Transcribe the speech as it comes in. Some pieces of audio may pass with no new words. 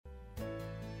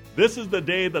This is the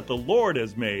day that the Lord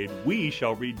has made. We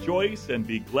shall rejoice and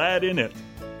be glad in it.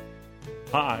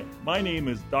 Hi, my name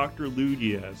is Dr. Lou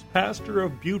Diaz, pastor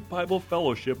of Butte Bible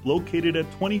Fellowship located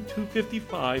at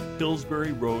 2255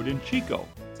 Pillsbury Road in Chico.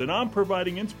 And I'm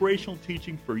providing inspirational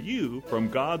teaching for you from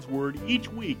God's Word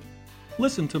each week.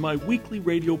 Listen to my weekly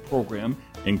radio program,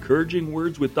 Encouraging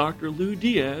Words with Dr. Lou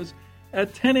Diaz,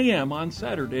 at 10 a.m. on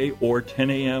Saturday or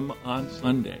 10 a.m. on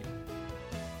Sunday.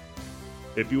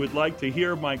 If you would like to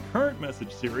hear my current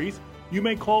message series, you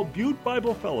may call Butte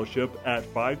Bible Fellowship at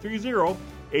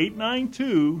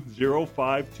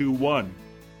 530-892-0521.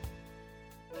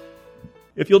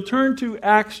 If you'll turn to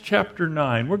Acts chapter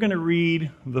 9, we're going to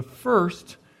read the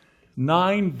first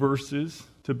 9 verses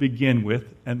to begin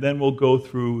with, and then we'll go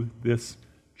through this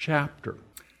chapter.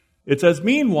 It says,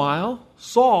 "Meanwhile,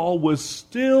 Saul was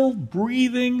still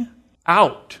breathing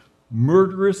out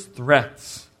murderous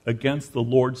threats against the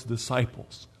Lord's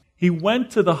disciples. He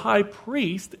went to the high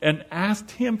priest and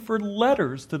asked him for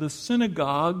letters to the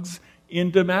synagogues in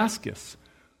Damascus,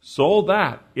 so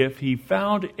that if he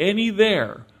found any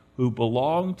there who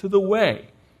belonged to the way,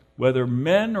 whether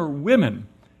men or women,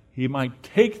 he might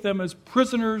take them as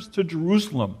prisoners to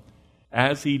Jerusalem.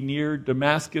 As he neared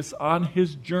Damascus on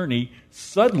his journey,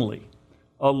 suddenly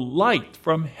a light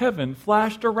from heaven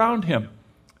flashed around him.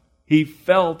 He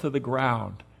fell to the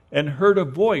ground and heard a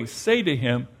voice say to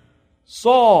him,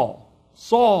 'Saul,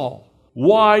 Saul,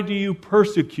 why do you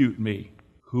persecute me?'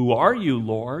 'Who are you,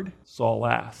 Lord?' Saul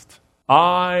asked.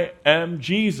 'I am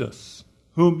Jesus,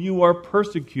 whom you are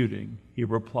persecuting,' he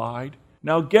replied.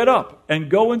 'Now get up and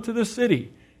go into the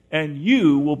city, and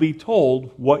you will be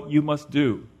told what you must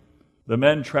do.' The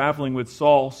men traveling with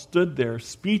Saul stood there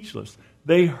speechless.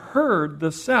 They heard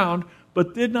the sound,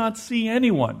 but did not see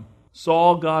anyone.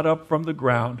 Saul got up from the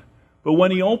ground, but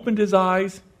when he opened his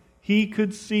eyes, he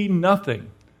could see nothing.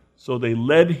 So they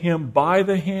led him by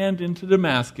the hand into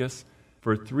Damascus.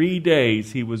 For 3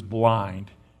 days he was blind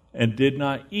and did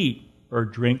not eat or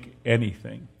drink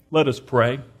anything." Let us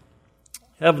pray.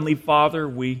 Heavenly Father,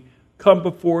 we come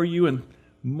before you and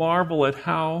marvel at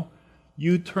how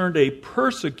you turned a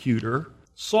persecutor,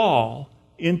 Saul,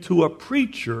 into a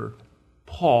preacher,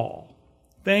 Paul.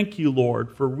 Thank you,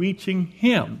 Lord, for reaching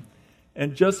him.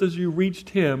 And just as you reached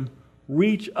him,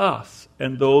 reach us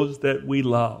and those that we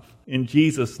love. In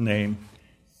Jesus' name,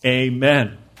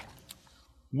 amen.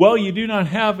 Well, you do not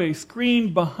have a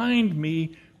screen behind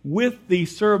me with the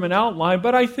sermon outline,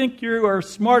 but I think you are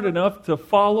smart enough to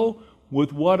follow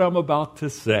with what I'm about to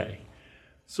say.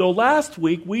 So last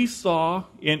week we saw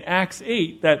in Acts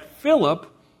 8 that Philip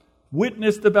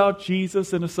witnessed about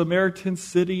Jesus in a Samaritan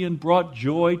city and brought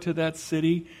joy to that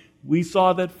city. We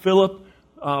saw that Philip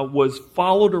was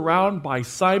followed around by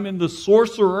Simon the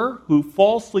sorcerer, who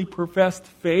falsely professed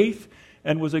faith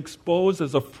and was exposed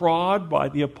as a fraud by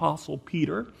the apostle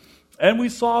Peter. And we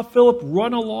saw Philip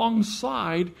run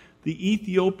alongside the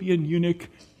Ethiopian eunuch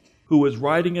who was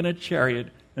riding in a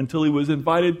chariot until he was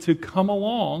invited to come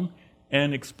along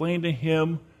and explain to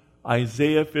him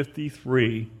Isaiah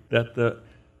 53 that the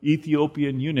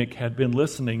Ethiopian eunuch had been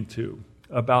listening to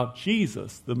about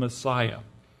Jesus, the Messiah.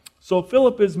 So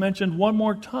Philip is mentioned one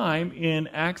more time in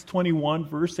Acts 21,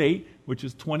 verse 8, which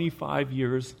is 25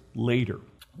 years later.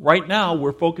 Right now,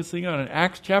 we're focusing on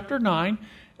Acts chapter 9,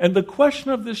 and the question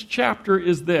of this chapter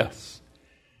is this: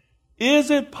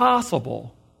 is it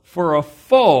possible for a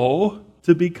foe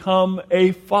to become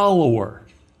a follower?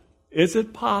 Is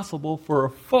it possible for a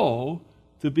foe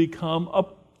to become a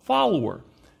follower?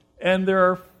 And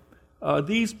there are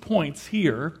these points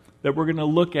here that we're going to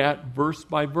look at verse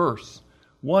by verse.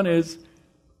 One is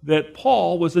that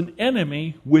Paul was an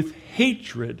enemy with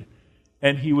hatred,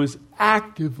 and he was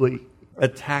actively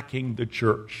attacking the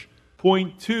church.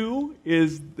 Point 2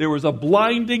 is there was a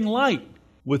blinding light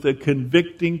with a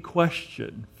convicting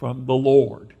question from the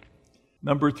Lord.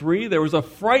 Number 3, there was a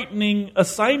frightening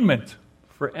assignment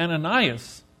for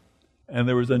Ananias, and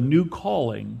there was a new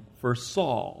calling for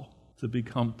Saul to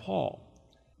become Paul.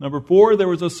 Number 4, there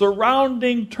was a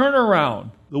surrounding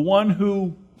turnaround. The one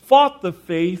who fought the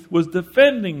faith was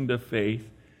defending the faith,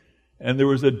 and there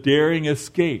was a daring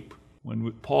escape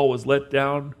when Paul was let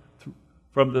down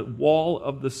from the wall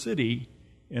of the city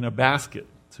in a basket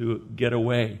to get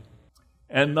away.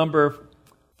 And number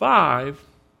 5,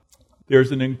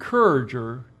 there's an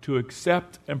encourager to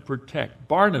accept and protect.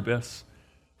 Barnabas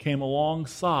came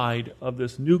alongside of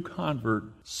this new convert,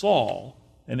 Saul,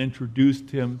 and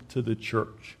introduced him to the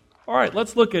church. All right,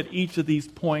 let's look at each of these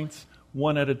points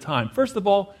one at a time. First of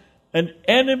all, an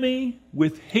enemy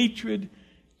with hatred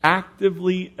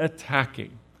actively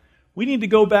attacking. We need to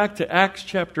go back to Acts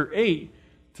chapter 8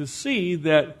 to see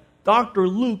that Dr.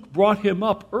 Luke brought him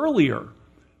up earlier.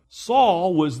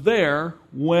 Saul was there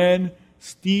when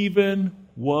Stephen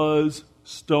was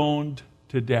stoned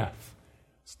to death.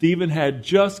 Stephen had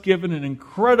just given an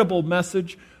incredible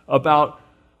message about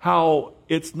how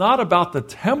it's not about the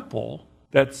temple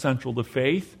that's central to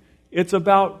faith. It's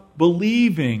about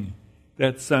believing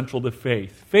that's central to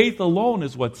faith. Faith alone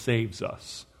is what saves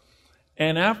us.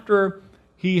 And after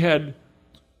he had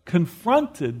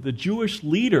confronted the Jewish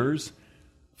leaders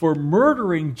for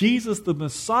murdering Jesus the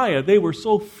Messiah, they were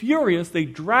so furious they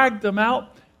dragged him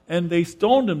out and they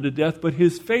stoned him to death, but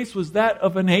his face was that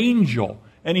of an angel.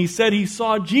 And he said he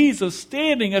saw Jesus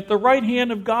standing at the right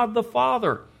hand of God the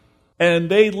Father. And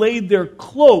they laid their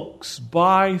cloaks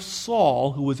by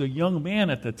Saul, who was a young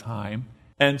man at the time,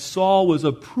 and Saul was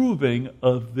approving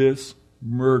of this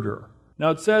murder. Now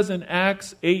it says in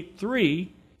Acts 8:3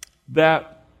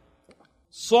 that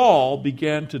Saul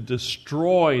began to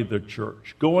destroy the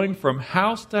church. Going from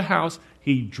house to house,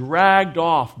 he dragged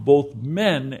off both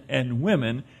men and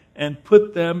women and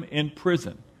put them in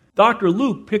prison. Dr.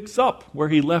 Luke picks up where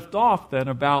he left off then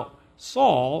about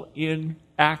Saul in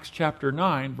Acts chapter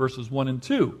 9, verses 1 and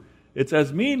 2. It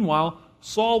says, meanwhile,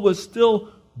 Saul was still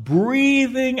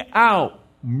breathing out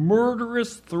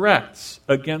murderous threats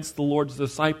against the Lord's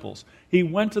disciples. He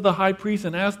went to the high priest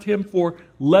and asked him for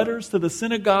letters to the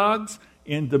synagogues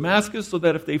in Damascus so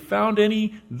that if they found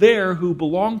any there who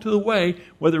belonged to the way,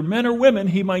 whether men or women,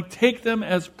 he might take them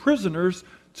as prisoners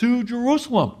to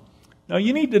Jerusalem. Now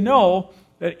you need to know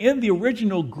that in the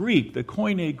original Greek, the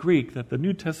Koine Greek that the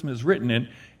New Testament is written in,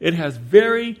 it has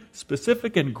very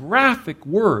specific and graphic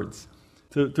words.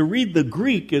 To read the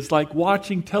Greek is like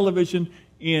watching television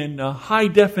in high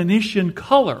definition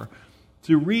color.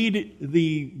 To read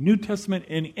the New Testament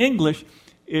in English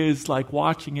is like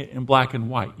watching it in black and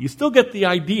white. You still get the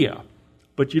idea,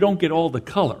 but you don't get all the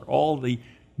color, all the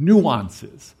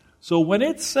nuances. So when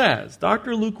it says,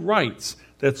 Dr. Luke writes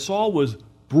that Saul was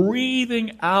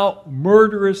breathing out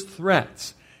murderous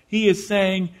threats, he is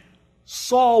saying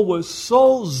Saul was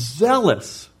so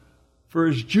zealous for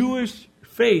his Jewish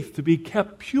faith to be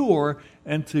kept pure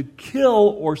and to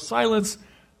kill or silence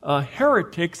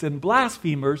heretics and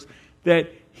blasphemers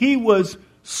that he was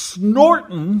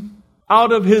snorting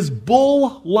out of his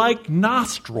bull-like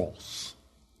nostrils.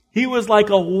 He was like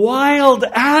a wild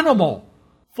animal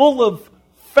full of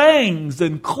fangs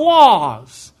and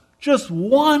claws, just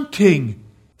wanting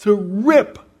to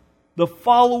rip the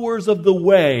followers of the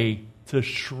way to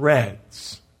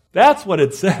shreds. That's what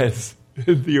it says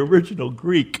in the original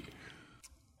Greek.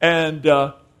 And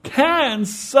can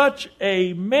such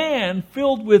a man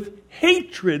filled with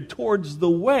hatred towards the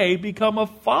way become a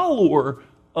follower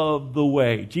of the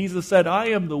way? Jesus said, I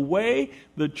am the way,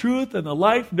 the truth, and the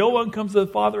life. No one comes to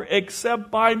the Father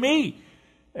except by me.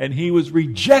 And he was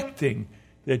rejecting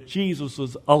that Jesus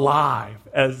was alive,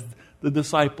 as the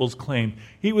disciples claimed.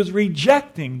 He was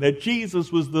rejecting that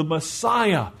Jesus was the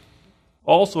Messiah.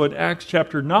 Also in Acts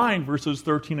chapter 9, verses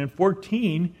 13 and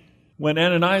 14, when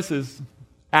Ananias is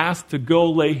asked to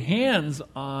go lay hands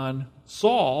on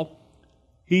Saul,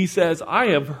 he says, I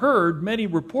have heard many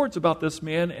reports about this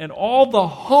man and all the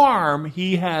harm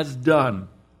he has done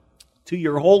to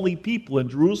your holy people in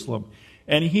Jerusalem.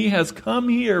 And he has come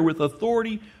here with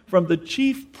authority from the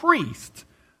chief priest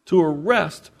to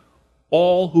arrest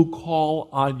all who call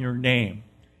on your name.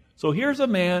 So here's a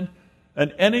man,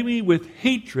 an enemy with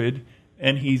hatred,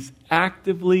 and he's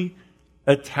actively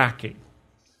attacking.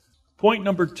 Point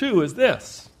number 2 is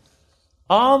this.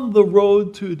 On the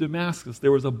road to Damascus,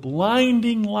 there was a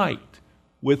blinding light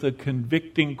with a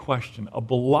convicting question. A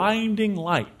blinding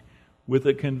light with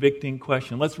a convicting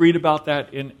question. Let's read about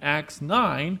that in Acts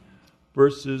 9,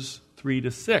 verses 3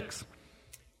 to 6.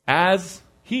 As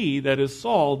he, that is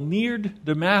Saul, neared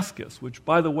Damascus, which,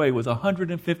 by the way, was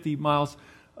 150 miles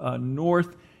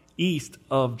northeast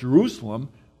of Jerusalem,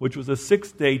 which was a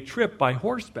 6-day trip by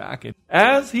horseback. And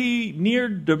as he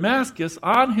neared Damascus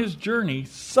on his journey,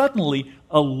 suddenly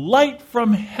a light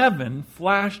from heaven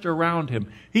flashed around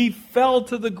him. He fell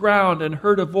to the ground and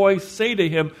heard a voice say to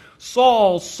him,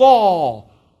 Saul,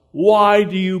 Saul, why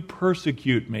do you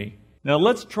persecute me? Now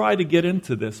let's try to get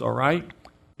into this, all right?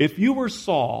 If you were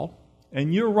Saul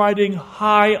and you're riding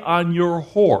high on your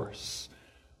horse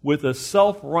with a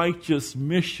self-righteous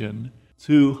mission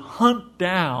to hunt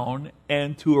down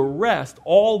and to arrest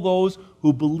all those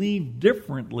who believe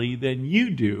differently than you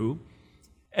do,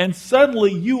 and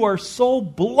suddenly you are so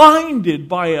blinded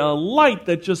by a light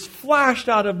that just flashed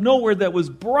out of nowhere that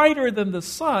was brighter than the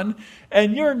sun,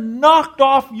 and you're knocked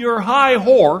off your high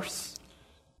horse,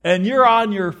 and you're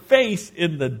on your face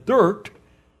in the dirt,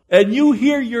 and you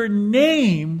hear your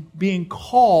name being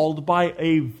called by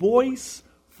a voice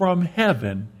from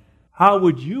heaven, how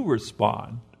would you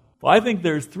respond? Well, I think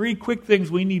there's 3 quick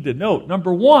things we need to note.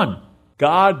 Number 1,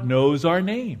 God knows our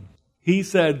name. He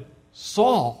said,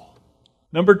 Saul.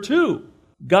 Number 2,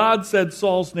 God said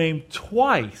Saul's name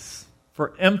twice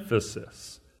for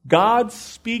emphasis. God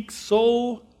speaks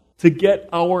so to get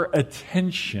our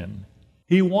attention.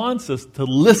 He wants us to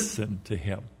listen to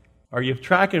Him. Are you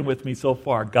tracking with me so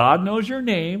far? God knows your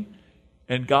name,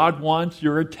 and God wants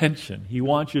your attention. He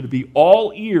wants you to be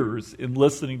all ears in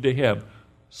listening to Him.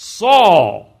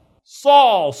 Saul,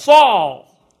 Saul,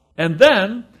 Saul. And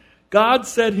then God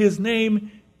said His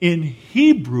name in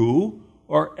Hebrew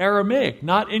or Aramaic,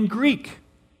 not in Greek.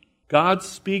 God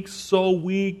speaks so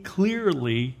we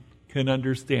clearly can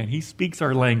understand. He speaks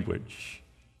our language.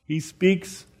 He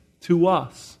speaks to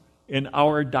us in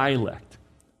our dialect.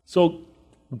 So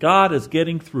God is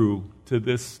getting through to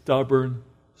this stubborn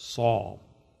Saul.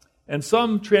 And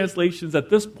some translations at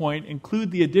this point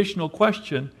include the additional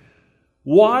question,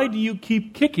 why do you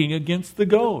keep kicking against the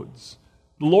goads?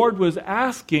 The Lord was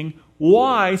asking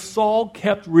why Saul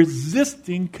kept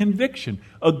resisting conviction.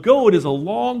 A goad is a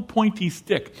long, pointy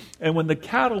stick. And when the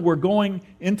cattle were going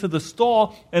into the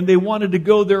stall and they wanted to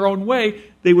go their own way,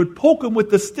 they would poke them with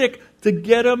the stick to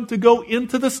get them to go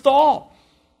into the stall.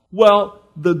 Well,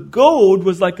 the goad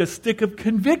was like a stick of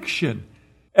conviction.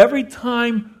 Every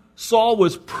time Saul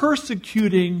was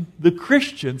persecuting the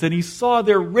Christians and he saw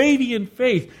their radiant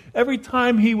faith, every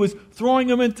time he was throwing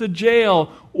them into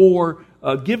jail or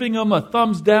giving them a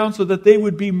thumbs down so that they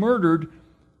would be murdered,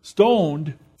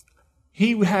 stoned,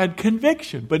 he had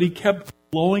conviction, but he kept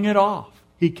blowing it off.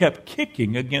 He kept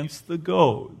kicking against the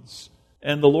goads.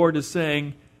 And the Lord is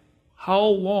saying, how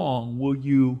long will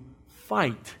you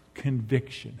fight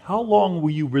conviction? How long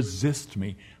will you resist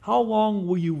me? How long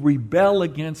will you rebel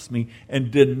against me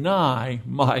and deny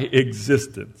my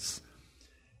existence?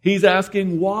 He's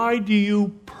asking, why do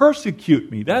you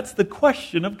persecute me? That's the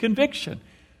question of conviction.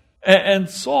 And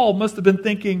Saul must have been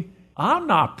thinking, I'm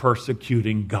not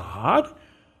persecuting God.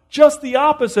 Just the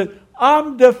opposite.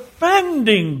 I'm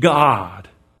defending God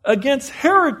against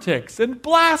heretics and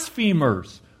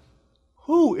blasphemers.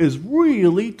 Who is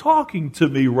really talking to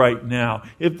me right now?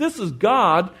 If this is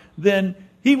God, then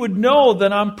He would know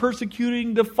that I'm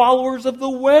persecuting the followers of the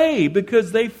way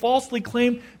because they falsely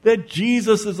claim that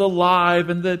Jesus is alive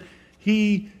and that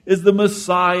He is the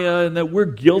Messiah and that we're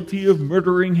guilty of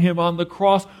murdering Him on the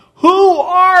cross. Who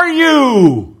are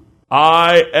you?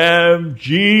 I am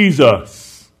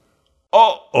Jesus.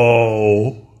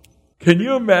 Uh-oh. Can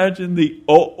you imagine the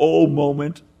uh-oh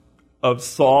moment of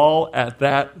Saul at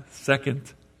that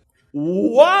second?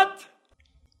 What?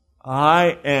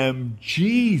 I am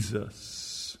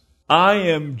Jesus. I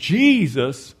am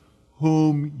Jesus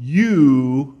whom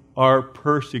you are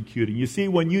persecuting. You see,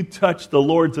 when you touch the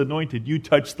Lord's anointed, you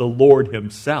touch the Lord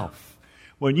Himself.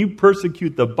 When you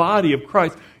persecute the body of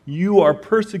Christ, you are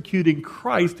persecuting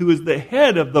Christ, who is the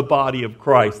head of the body of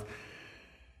Christ.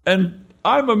 And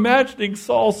I'm imagining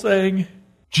Saul saying,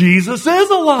 Jesus is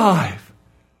alive.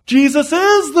 Jesus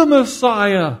is the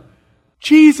Messiah.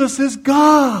 Jesus is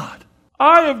God.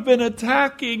 I have been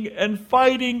attacking and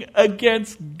fighting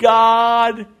against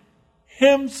God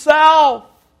Himself.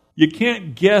 You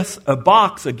can't guess a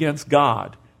box against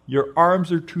God. Your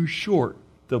arms are too short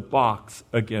to box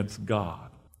against God.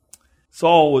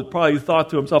 Saul would probably thought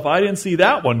to himself, I didn't see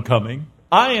that one coming.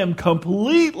 I am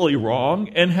completely wrong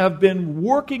and have been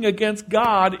working against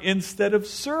God instead of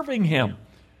serving Him.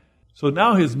 So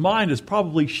now his mind is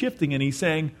probably shifting and he's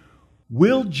saying,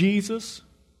 will Jesus,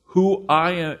 who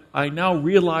I now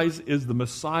realize is the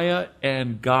Messiah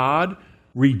and God,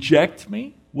 reject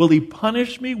me? Will He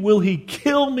punish me? Will He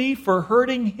kill me for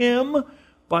hurting Him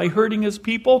by hurting His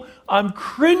people? I'm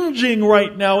cringing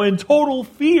right now in total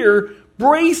fear,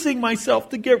 bracing myself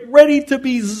to get ready to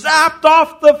be zapped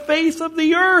off the face of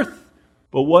the earth.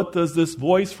 But what does this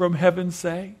voice from heaven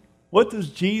say? What does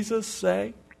Jesus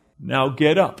say? Now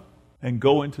get up and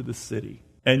go into the city,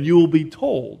 and you will be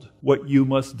told what you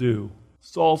must do.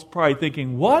 Saul's probably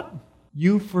thinking, what?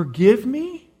 You forgive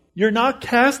me? You're not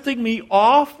casting me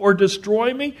off or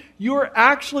destroying me. You're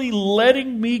actually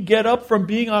letting me get up from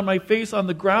being on my face on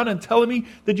the ground and telling me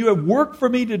that you have work for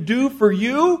me to do for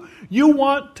you. You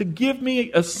want to give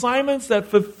me assignments that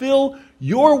fulfill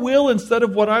your will instead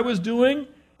of what I was doing.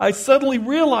 I suddenly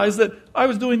realized that I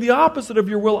was doing the opposite of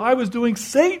your will. I was doing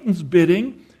Satan's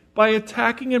bidding by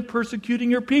attacking and persecuting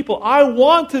your people. I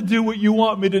want to do what you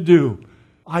want me to do.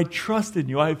 I trust in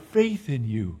you. I have faith in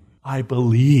you. I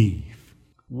believe.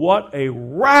 What a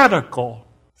radical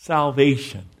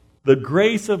salvation The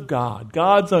grace of God,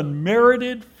 God's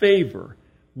unmerited favor.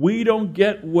 We don't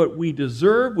get what we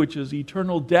deserve, which is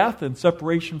eternal death and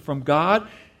separation from God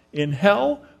in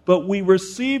hell, but we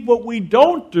receive what we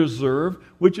don't deserve,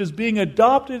 which is being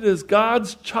adopted as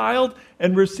God's child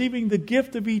and receiving the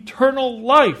gift of eternal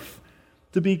life,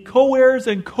 to be co-heirs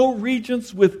and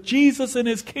co-regents with Jesus in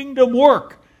His kingdom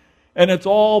work. And it's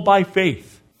all by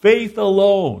faith. Faith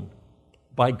alone.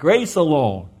 By grace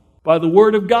alone. By the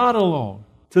Word of God alone.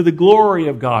 To the glory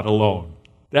of God alone.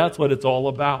 That's what it's all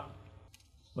about.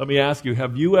 Let me ask you,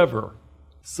 have you ever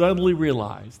suddenly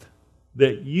realized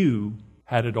that you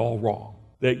had it all wrong?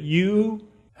 That you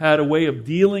had a way of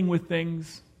dealing with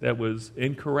things that was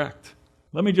incorrect?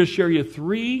 Let me just share you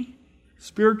 3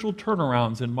 spiritual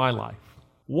turnarounds in my life.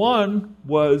 One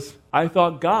was, I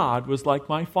thought God was like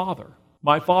my father.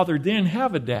 My father didn't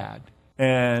have a dad.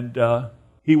 And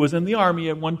he was in the army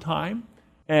at one time.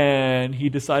 And he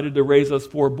decided to raise us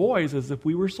 4 boys as if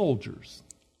we were soldiers.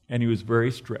 And he was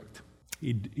very strict.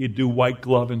 He'd do white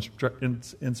glove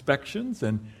inspections,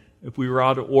 and if we were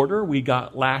out of order, we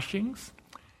got lashings.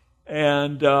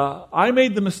 And I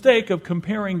made the mistake of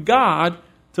comparing God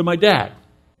to my dad.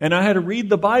 And I had to read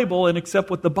the Bible and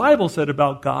accept what the Bible said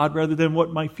about God rather than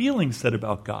what my feelings said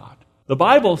about God. The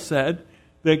Bible said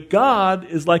that God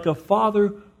is like a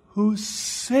father who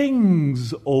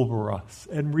sings over us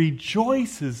and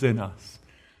rejoices in us.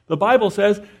 The Bible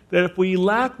says that if we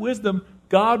lack wisdom,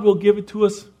 God will give it to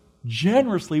us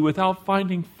generously without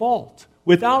finding fault.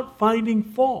 Without finding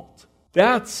fault.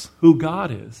 That's who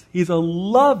God is. He's a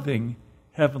loving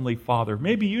Heavenly Father.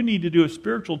 Maybe you need to do a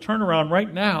spiritual turnaround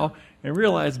right now and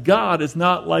realize God is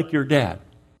not like your dad.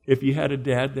 If you had a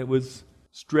dad that was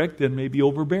strict and maybe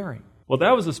overbearing. Well,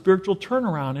 that was a spiritual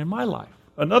turnaround in my life.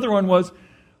 Another one was,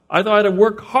 I thought I had to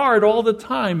work hard all the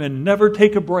time and never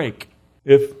take a break.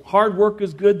 If hard work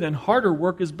is good, then harder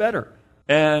work is better.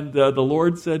 And the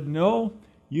Lord said, no,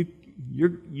 you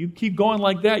keep going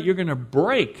like that, you're going to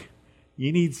break.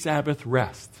 You need Sabbath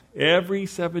rest. Every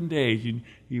 7 days,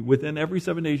 within every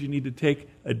 7 days, you need to take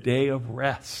a day of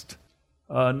rest.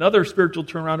 Another spiritual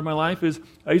turnaround in my life is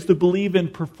I used to believe in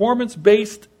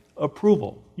performance-based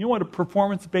approval. You know what a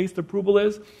performance-based approval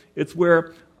is? It's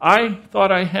where I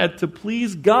thought I had to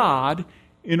please God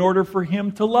in order for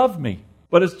Him to love me.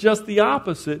 But it's just the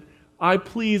opposite. I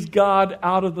please God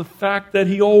out of the fact that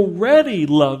He already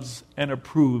loves and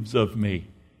approves of me.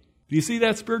 Do you see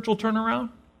that spiritual turnaround?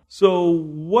 So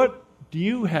what do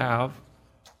you have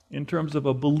in terms of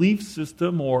a belief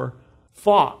system or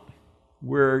thought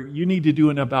where you need to do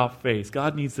an about face?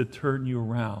 God needs to turn you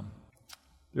around.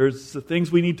 There's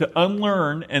things we need to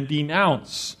unlearn and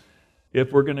denounce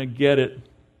if we're going to get it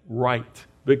right.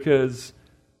 Because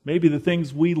maybe the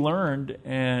things we learned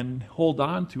and hold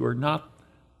on to are not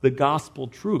the gospel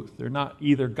truth. They're not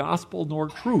either gospel nor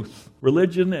truth.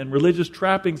 Religion and religious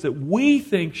trappings that we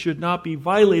think should not be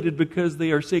violated because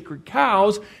they are sacred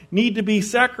cows need to be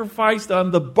sacrificed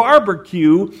on the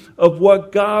barbecue of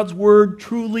what God's Word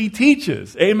truly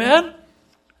teaches. Amen?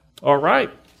 All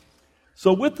right.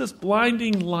 So with this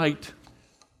blinding light,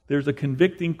 there's a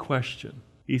convicting question.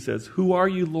 He says, "Who are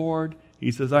you, Lord?" He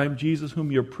says, "I am Jesus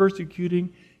whom you're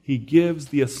persecuting." He gives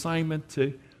the assignment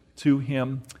to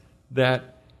him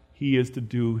that he is to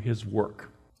do his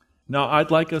work. Now, I'd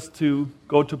like us to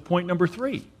go to point number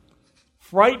 3.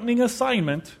 Frightening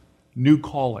assignment, new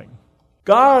calling.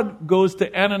 God goes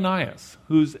to Ananias,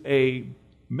 who's a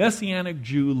Messianic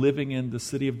Jew living in the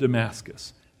city of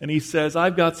Damascus. And he says,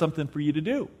 I've got something for you to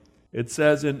do. It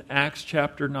says in Acts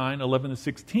chapter 9, 11 to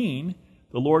 16,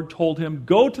 the Lord told him,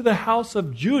 "Go to the house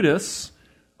of Judas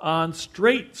on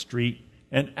Straight Street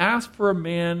and ask for a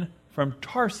man from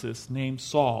Tarsus named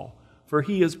Saul, for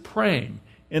he is praying.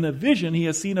 In a vision, he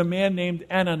has seen a man named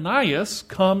Ananias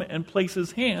come and place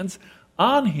his hands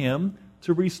on him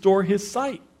to restore his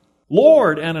sight."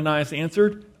 "Lord," Ananias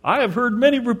answered, "I have heard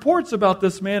many reports about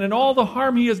this man and all the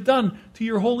harm he has done to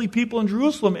your holy people in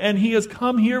Jerusalem, and he has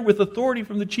come here with authority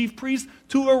from the chief priest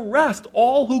to arrest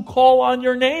all who call on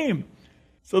your name."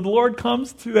 So the Lord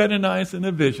comes to Ananias in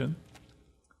a vision.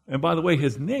 And by the way,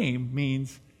 his name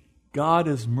means God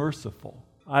is merciful.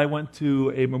 I went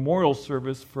to a memorial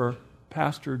service for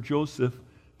Pastor Joseph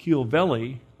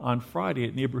Chiovelli on Friday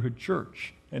at Neighborhood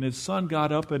Church. And his son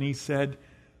got up and he said,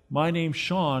 "My name,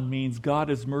 Sean, means God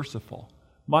is merciful.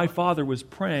 My father was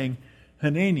praying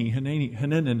Hanani,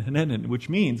 Hanenin, which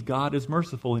means God is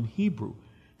merciful in Hebrew.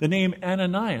 The name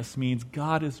Ananias means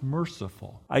God is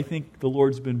merciful." I think the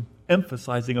Lord's been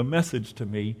emphasizing a message to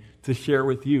me to share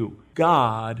with you.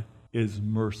 God is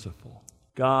merciful.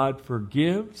 God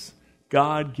forgives.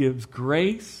 God gives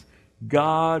grace.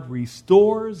 God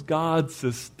restores, God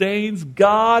sustains,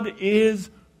 God is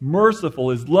merciful.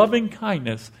 His loving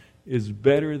kindness is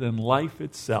better than life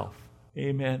itself.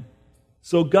 Amen.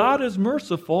 So God is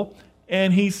merciful,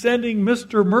 and He's sending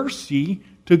Mr. Mercy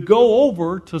to go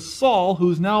over to Saul,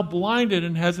 who's now blinded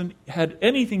and hasn't had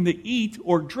anything to eat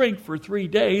or drink for 3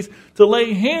 days, to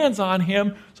lay hands on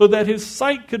him so that his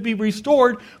sight could be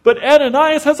restored. But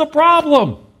Ananias has a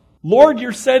problem. Lord,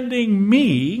 you're sending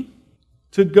me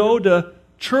to go to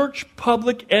church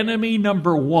public enemy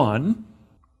number 1,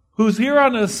 who's here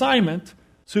on an assignment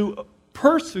to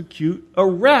persecute,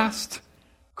 arrest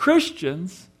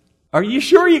Christians. Are you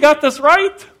sure you got this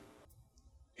right?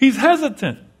 He's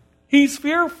hesitant. He's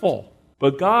fearful.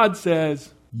 But God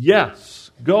says, yes,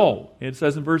 go. It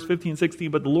says in verse 15 and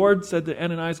 16, but the Lord said to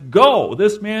Ananias, go.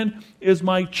 This man is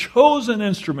my chosen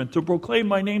instrument to proclaim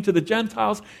my name to the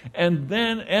Gentiles and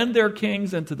their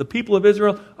kings, and to the people of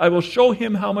Israel. I will show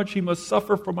him how much he must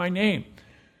suffer for my name.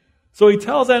 So he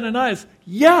tells Ananias,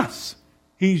 yes,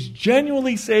 he's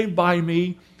genuinely saved by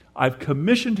me. I've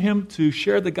commissioned him to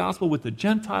share the gospel with the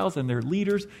Gentiles and their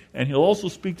leaders, and he'll also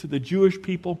speak to the Jewish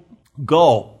people.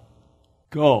 Go.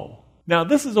 Go. Now,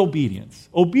 this is obedience.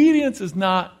 Obedience is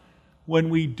not when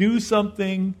we do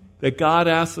something that God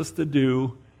asks us to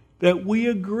do that we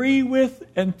agree with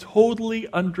and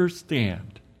totally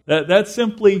understand. That's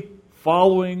simply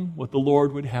following what the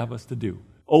Lord would have us to do.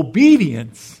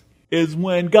 Obedience is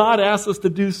when God asks us to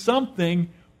do something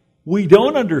we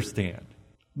don't understand.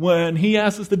 When He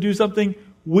asks us to do something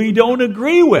we don't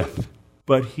agree with,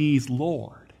 but He's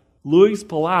Lord. Luis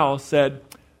Palau said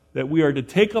that we are to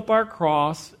take up our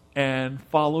cross and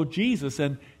follow Jesus.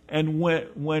 And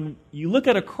when you look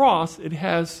at a cross, it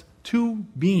has 2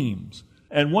 beams.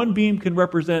 And one beam can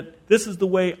represent, this is the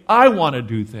way I want to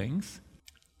do things.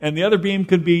 And the other beam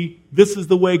could be, this is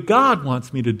the way God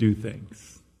wants me to do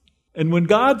things. And when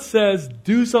God says,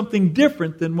 do something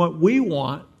different than what we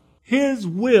want, His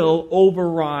will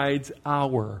overrides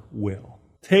our will.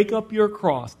 Take up your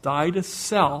cross, die to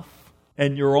self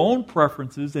and your own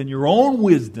preferences and your own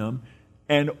wisdom,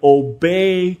 and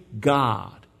obey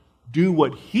God. Do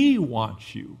what He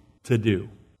wants you to do.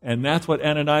 And that's what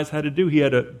Ananias had to do. He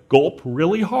had to gulp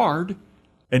really hard,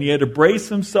 and he had to brace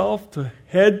himself to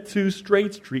head to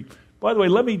Straight Street. By the way,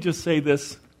 let me just say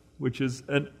this, which is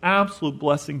an absolute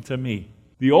blessing to me.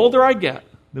 The older I get,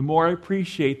 the more I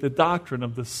appreciate the doctrine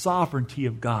of the sovereignty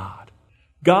of God.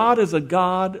 God is a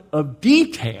God of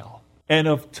detail and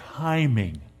of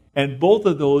timing. And both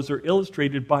of those are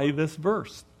illustrated by this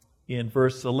verse in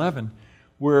verse 11,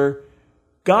 where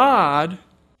God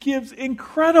gives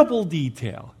incredible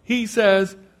detail. He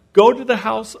says, go to the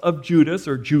house of Judas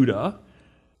or Judah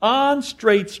on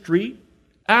Straight Street,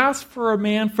 ask for a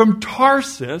man from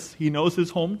Tarsus, he knows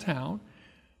his hometown,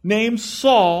 named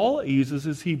Saul, he uses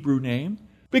his Hebrew name,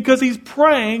 because he's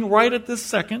praying right at this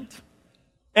second,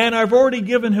 and I've already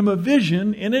given him a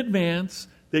vision in advance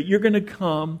that you're going to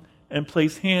come and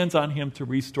place hands on him to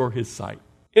restore his sight.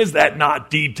 Is that not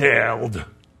detailed?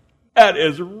 That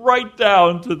is right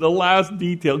down to the last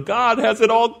detail. God has it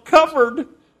all covered.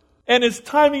 And His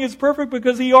timing is perfect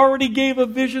because He already gave a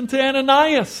vision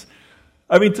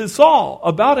to Saul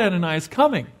about Ananias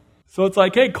coming. So it's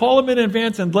like, hey, call him in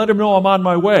advance and let him know I'm on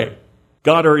my way.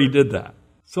 God already did that.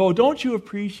 So don't you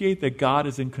appreciate that God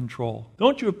is in control?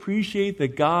 Don't you appreciate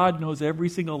that God knows every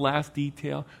single last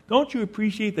detail? Don't you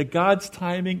appreciate that God's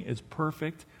timing is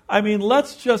perfect?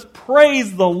 Let's just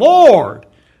praise the Lord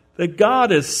that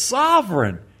God is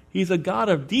sovereign. He's a God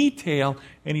of detail,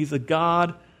 and He's a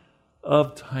God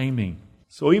of timing.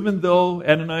 So even though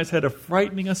Ananias had a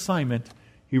frightening assignment,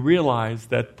 he realized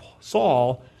that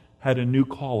Saul had a new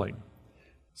calling.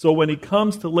 So when he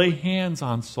comes to lay hands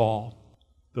on Saul,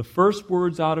 the first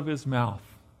words out of his mouth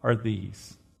are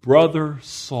these: Brother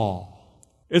Saul.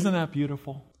 Isn't that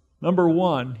beautiful? Number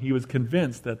 1, he was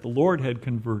convinced that the Lord had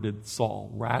converted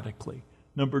Saul radically.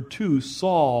 Number 2,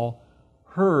 Saul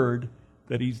heard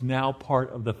that he's now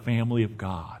part of the family of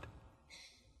God.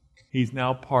 He's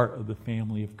now part of the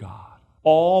family of God.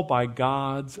 All by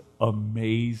God's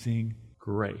amazing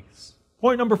grace.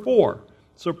 Point number 4,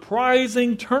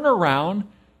 surprising turnaround,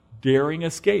 daring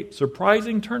escape.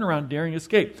 Surprising turnaround, daring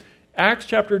escape. Acts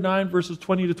chapter 9, verses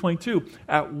 20 to 22.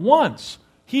 At once,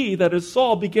 he, that is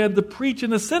Saul, began to preach in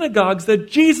the synagogues that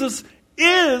Jesus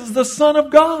is the Son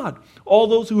of God. All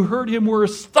those who heard him were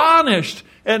astonished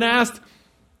and asked,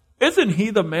 isn't he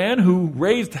the man who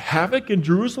raised havoc in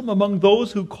Jerusalem among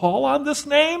those who call on this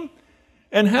name?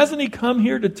 And hasn't he come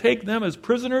here to take them as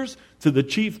prisoners to the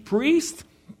chief priest?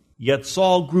 Yet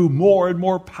Saul grew more and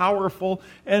more powerful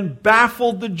and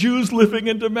baffled the Jews living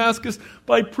in Damascus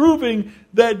by proving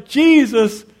that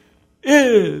Jesus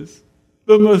is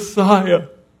the Messiah.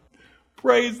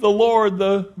 Praise the Lord,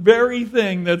 the very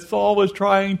thing that Saul was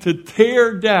trying to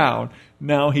tear down,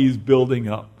 now he's building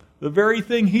up. The very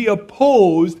thing he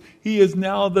opposed, he is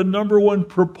now the number one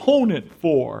proponent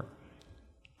for.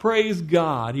 Praise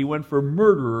God, he went from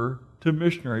murderer to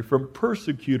missionary, from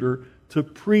persecutor to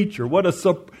preacher.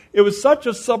 It was such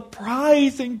a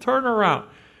surprising turnaround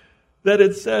that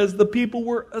it says the people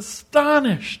were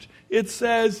astonished. It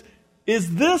says,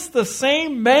 is this the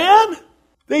same man?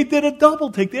 They did a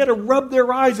double take. They had to rub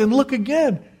their eyes and look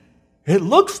again. It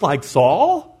looks like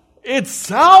Saul. It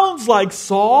sounds like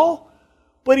Saul.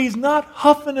 But he's not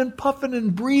huffing and puffing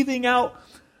and breathing out,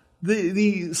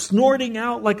 the snorting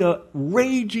out like a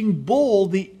raging bull,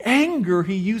 the anger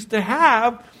he used to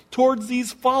have towards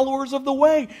these followers of the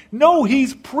way. No,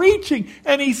 he's preaching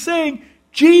and he's saying,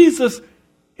 Jesus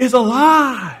is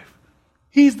alive.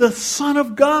 He's the Son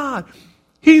of God.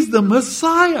 He's the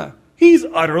Messiah. He's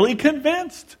utterly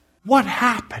convinced. What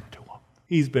happened to him?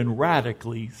 He's been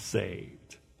radically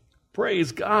saved.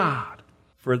 Praise God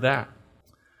for that.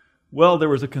 Well, there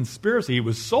was a conspiracy. He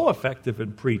was so effective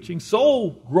in preaching,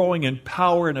 so growing in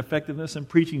power and effectiveness in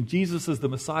preaching Jesus as the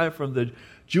Messiah from the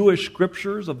Jewish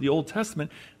scriptures of the Old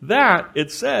Testament, that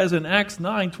it says in Acts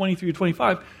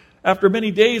 9:23-25, after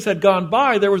many days had gone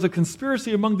by, there was a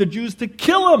conspiracy among the Jews to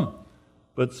kill him.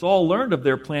 But Saul learned of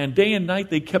their plan. Day and night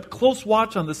they kept close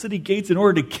watch on the city gates in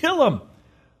order to kill him.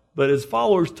 But his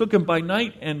followers took him by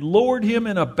night and lowered him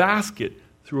in a basket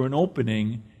through an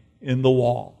opening in the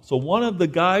wall. So one of the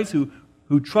guys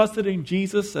who trusted in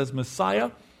Jesus as Messiah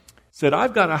said,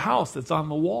 I've got a house that's on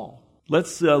the wall.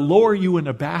 Let's lower you in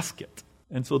a basket.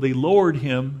 And so they lowered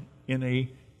him in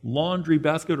a laundry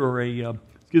basket or in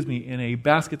a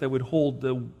basket that would hold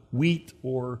the wheat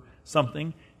or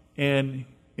something, and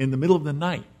in the middle of the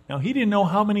night. Now he didn't know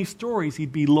how many stories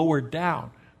he'd be lowered down,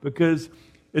 because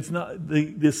it's not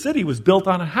the city was built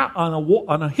on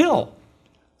a hill.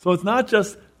 So it's not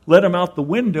just let him out the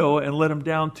window and let him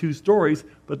down 2 stories,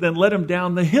 but then let him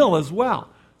down the hill as well.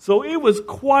 So it was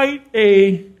quite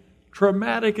a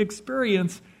traumatic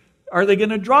experience. Are they going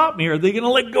to drop me? Are they going to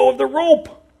let go of the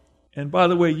rope? And by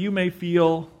the way, you may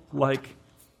feel like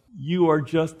you are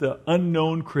just an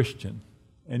unknown Christian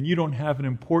and you don't have an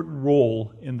important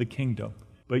role in the kingdom.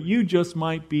 But you just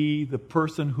might be the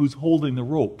person who's holding the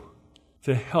rope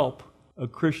to help a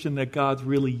Christian that God's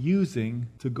really using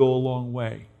to go a long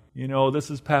way. You know, this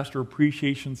is Pastor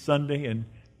Appreciation Sunday, and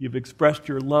you've expressed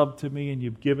your love to me, and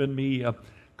you've given me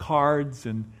cards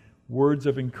and words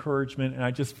of encouragement, and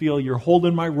I just feel you're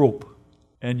holding my rope,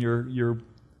 and you're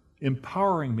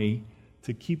empowering me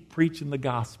to keep preaching the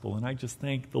gospel, and I just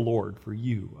thank the Lord for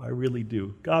you. I really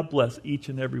do. God bless each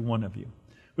and every one of you.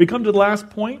 We come to the last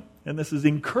point, and this is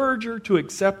encourager to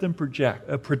accept and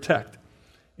protect.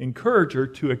 Encourager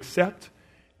to accept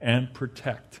and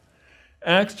protect.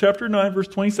 Acts chapter 9, verse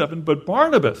 27, but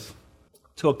Barnabas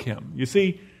took him. You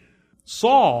see,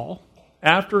 Saul,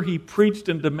 after he preached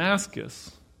in Damascus,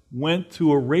 went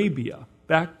to Arabia,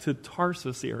 back to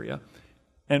Tarsus area,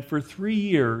 and for 3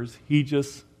 years he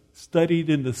just studied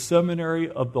in the seminary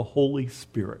of the Holy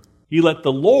Spirit. He let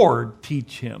the Lord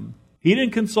teach him. He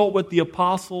didn't consult with the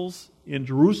apostles in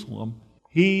Jerusalem.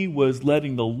 He was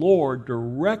letting the Lord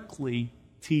directly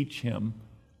teach him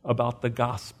about the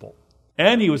gospel.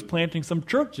 And he was planting some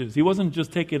churches. He wasn't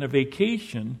just taking a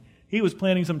vacation. He was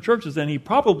planting some churches, and he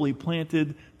probably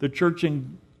planted the church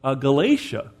in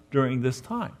Galatia during this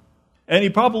time. And he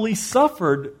probably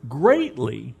suffered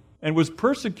greatly and was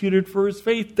persecuted for his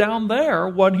faith down there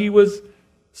when he was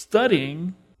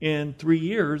studying in 3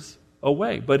 years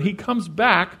away. But he comes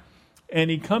back,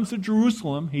 and he comes to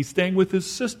Jerusalem. He's staying with his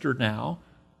sister now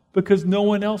because no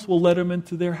one else will let him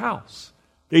into their house.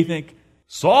 They think,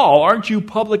 Saul, aren't you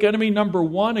public enemy number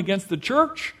 1 against the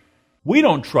church? We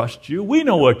don't trust you. We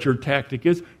know what your tactic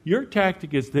is. Your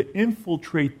tactic is to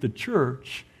infiltrate the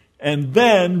church and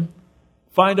then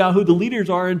find out who the leaders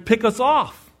are and pick us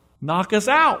off, knock us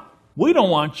out. We don't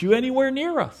want you anywhere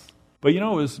near us. But you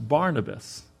know, it was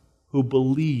Barnabas who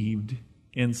believed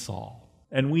in Saul.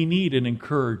 And we need an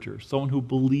encourager, someone who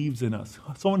believes in us,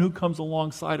 someone who comes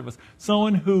alongside of us,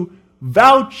 someone who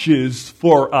vouches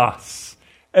for us.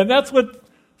 And that's what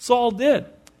Saul did.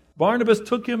 Barnabas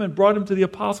took him and brought him to the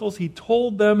apostles. He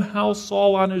told them how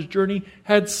Saul on his journey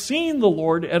had seen the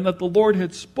Lord and that the Lord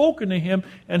had spoken to him,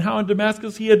 and how in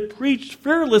Damascus he had preached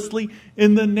fearlessly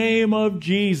in the name of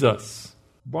Jesus.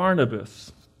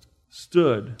 Barnabas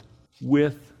stood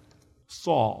with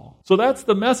Saul. So that's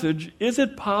the message. Is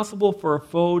it possible for a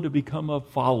foe to become a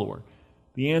follower?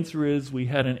 The answer is we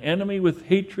had an enemy with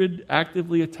hatred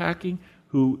actively attacking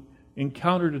who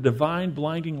encountered a divine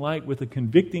blinding light with a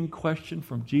convicting question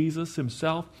from Jesus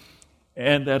himself,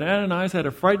 and that Ananias had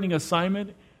a frightening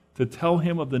assignment to tell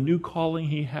him of the new calling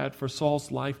he had for Saul's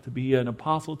life to be an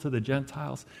apostle to the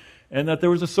Gentiles, and that there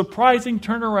was a surprising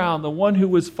turnaround. The one who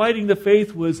was fighting the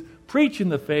faith was preaching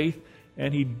the faith,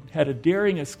 and he had a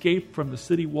daring escape from the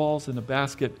city walls in a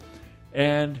basket,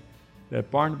 and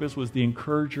that Barnabas was the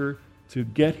encourager to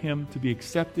get him to be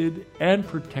accepted and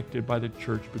protected by the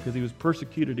church because he was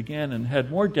persecuted again and had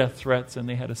more death threats, and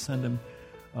they had to send him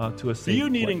to a safe place. Do you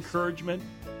need encouragement?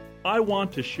 I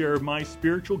want to share my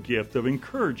spiritual gift of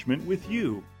encouragement with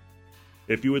you.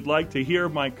 If you would like to hear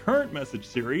my current message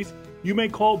series, you may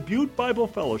call Butte Bible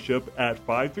Fellowship at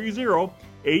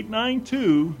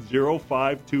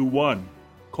 530-892-0521.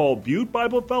 Call Butte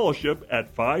Bible Fellowship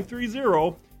at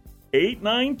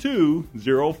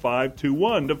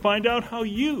 530-892-0521 to find out how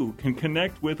you can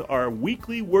connect with our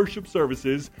weekly worship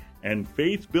services and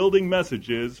faith-building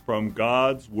messages from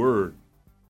God's Word.